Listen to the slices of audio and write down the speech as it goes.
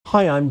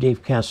Hi, I'm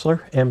Dave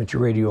Casler, amateur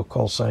radio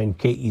call sign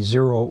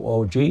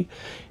KE0OG,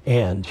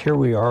 and here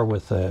we are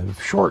with a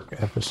short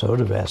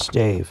episode of Ask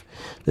Dave.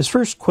 This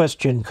first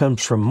question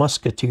comes from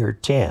Musketeer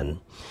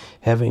 10,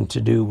 having to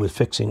do with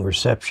fixing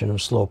reception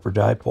of slope or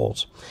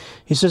dipoles.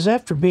 He says,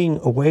 after being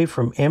away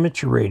from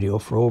amateur radio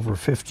for over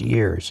 50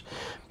 years,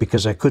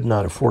 because I could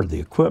not afford the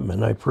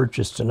equipment, I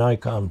purchased an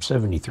ICOM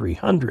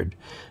 7300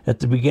 at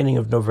the beginning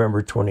of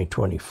November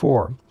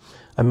 2024.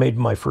 I made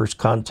my first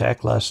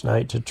contact last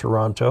night to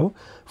Toronto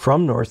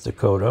from North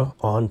Dakota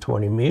on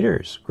 20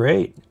 meters.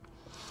 Great.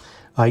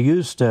 I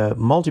used a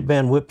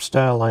multiband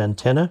whip-style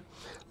antenna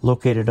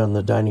located on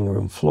the dining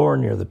room floor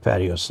near the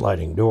patio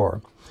sliding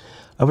door.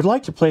 I would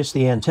like to place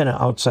the antenna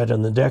outside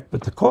on the deck,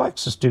 but the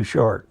coax is too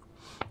short.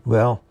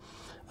 Well,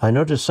 I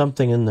noticed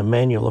something in the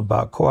manual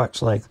about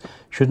coax length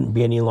shouldn't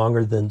be any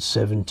longer than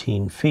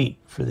 17 feet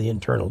for the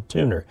internal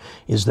tuner.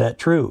 Is that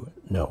true?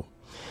 No.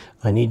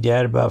 I need to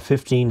add about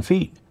 15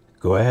 feet.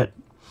 Go ahead.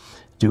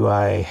 Do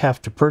I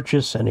have to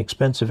purchase an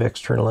expensive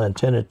external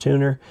antenna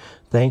tuner?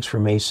 Thanks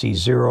from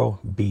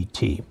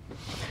AC0BT.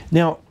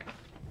 Now,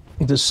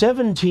 the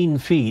 17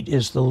 feet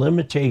is the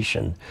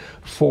limitation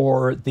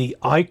for the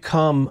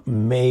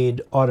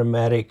ICOM-made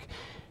automatic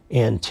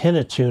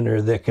antenna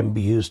tuner that can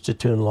be used to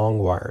tune long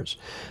wires.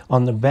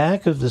 On the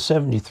back of the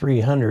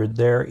 7300,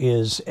 there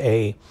is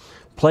a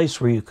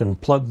place where you can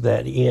plug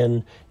that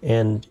in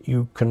and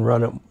you can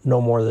run it no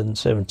more than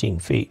 17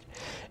 feet.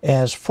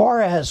 As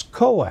far as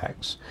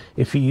coax,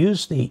 if you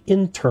use the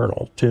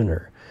internal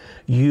tuner,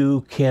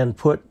 you can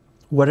put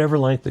whatever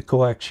length of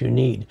coax you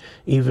need,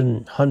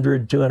 even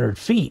 100, 200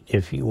 feet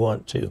if you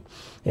want to,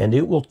 and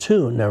it will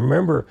tune. Now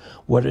remember,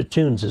 what it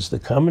tunes is the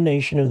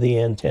combination of the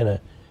antenna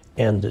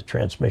and the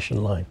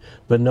transmission line.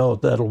 But no,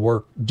 that'll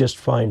work just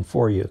fine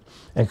for you.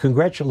 And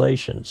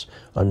congratulations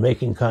on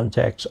making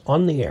contacts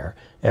on the air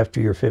after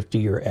your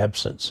 50-year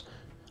absence.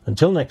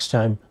 Until next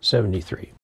time, 73.